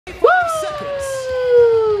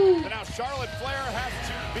Charlotte Flair has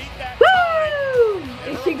to beat that.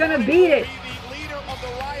 Woo! Is she gonna beat it?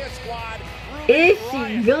 Is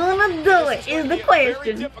she gonna do it? Is the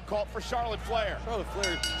question. Difficult for Charlotte Flair. Charlotte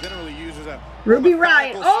Flair generally uses a Ruby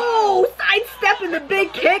Riott. Oh, sidestepping the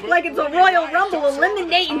big kick like it's a Royal Rumble,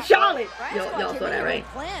 eliminating Charlotte. Y'all saw that, right?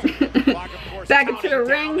 Back into the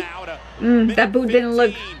ring. That boot didn't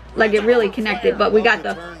look like it really connected, but we got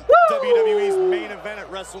the WWE's main event at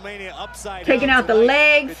WrestleMania upside taking out the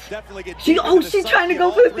legs. She's trying to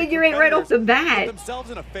go for the figure eight right off the bat.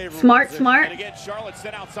 Smart.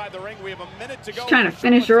 She's trying to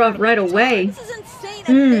finish her off right away.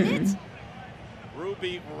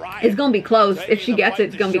 It's gonna be close. If she gets it,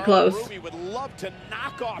 it's gonna be close.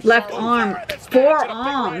 Left arm,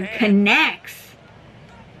 forearm connects.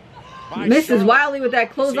 Misses wildly with that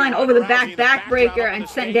clothesline over the backbreaker and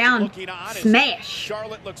sent down. Smash.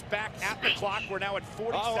 Charlotte looks back at the clock. We're now at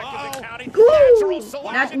 40 seconds and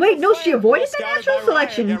counting. Wait, no, she avoided the natural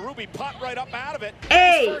selection.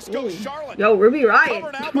 Hey, yo, Ruby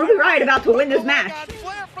Riott. Ruby Riott about to win this match.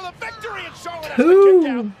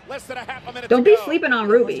 Don't be sleeping on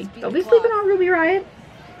Ruby. Don't be sleeping on Ruby Riott.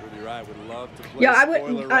 Yeah,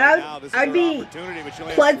 I'd be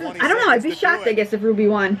pleasant. I don't know. I'd be shocked, I guess, if Ruby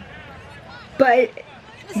won. But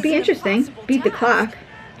it'd be interesting. Beat the clock.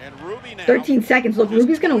 13 seconds. Look,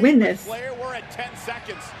 Ruby's gonna win this.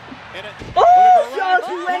 Oh,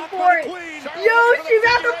 she went for it. Yo, she's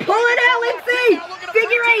about to pull it out. Let's see.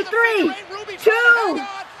 Figure eight. 3,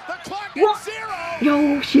 2, 1.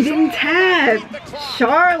 Yo, she didn't tap.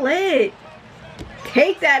 Charlotte,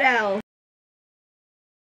 take that L.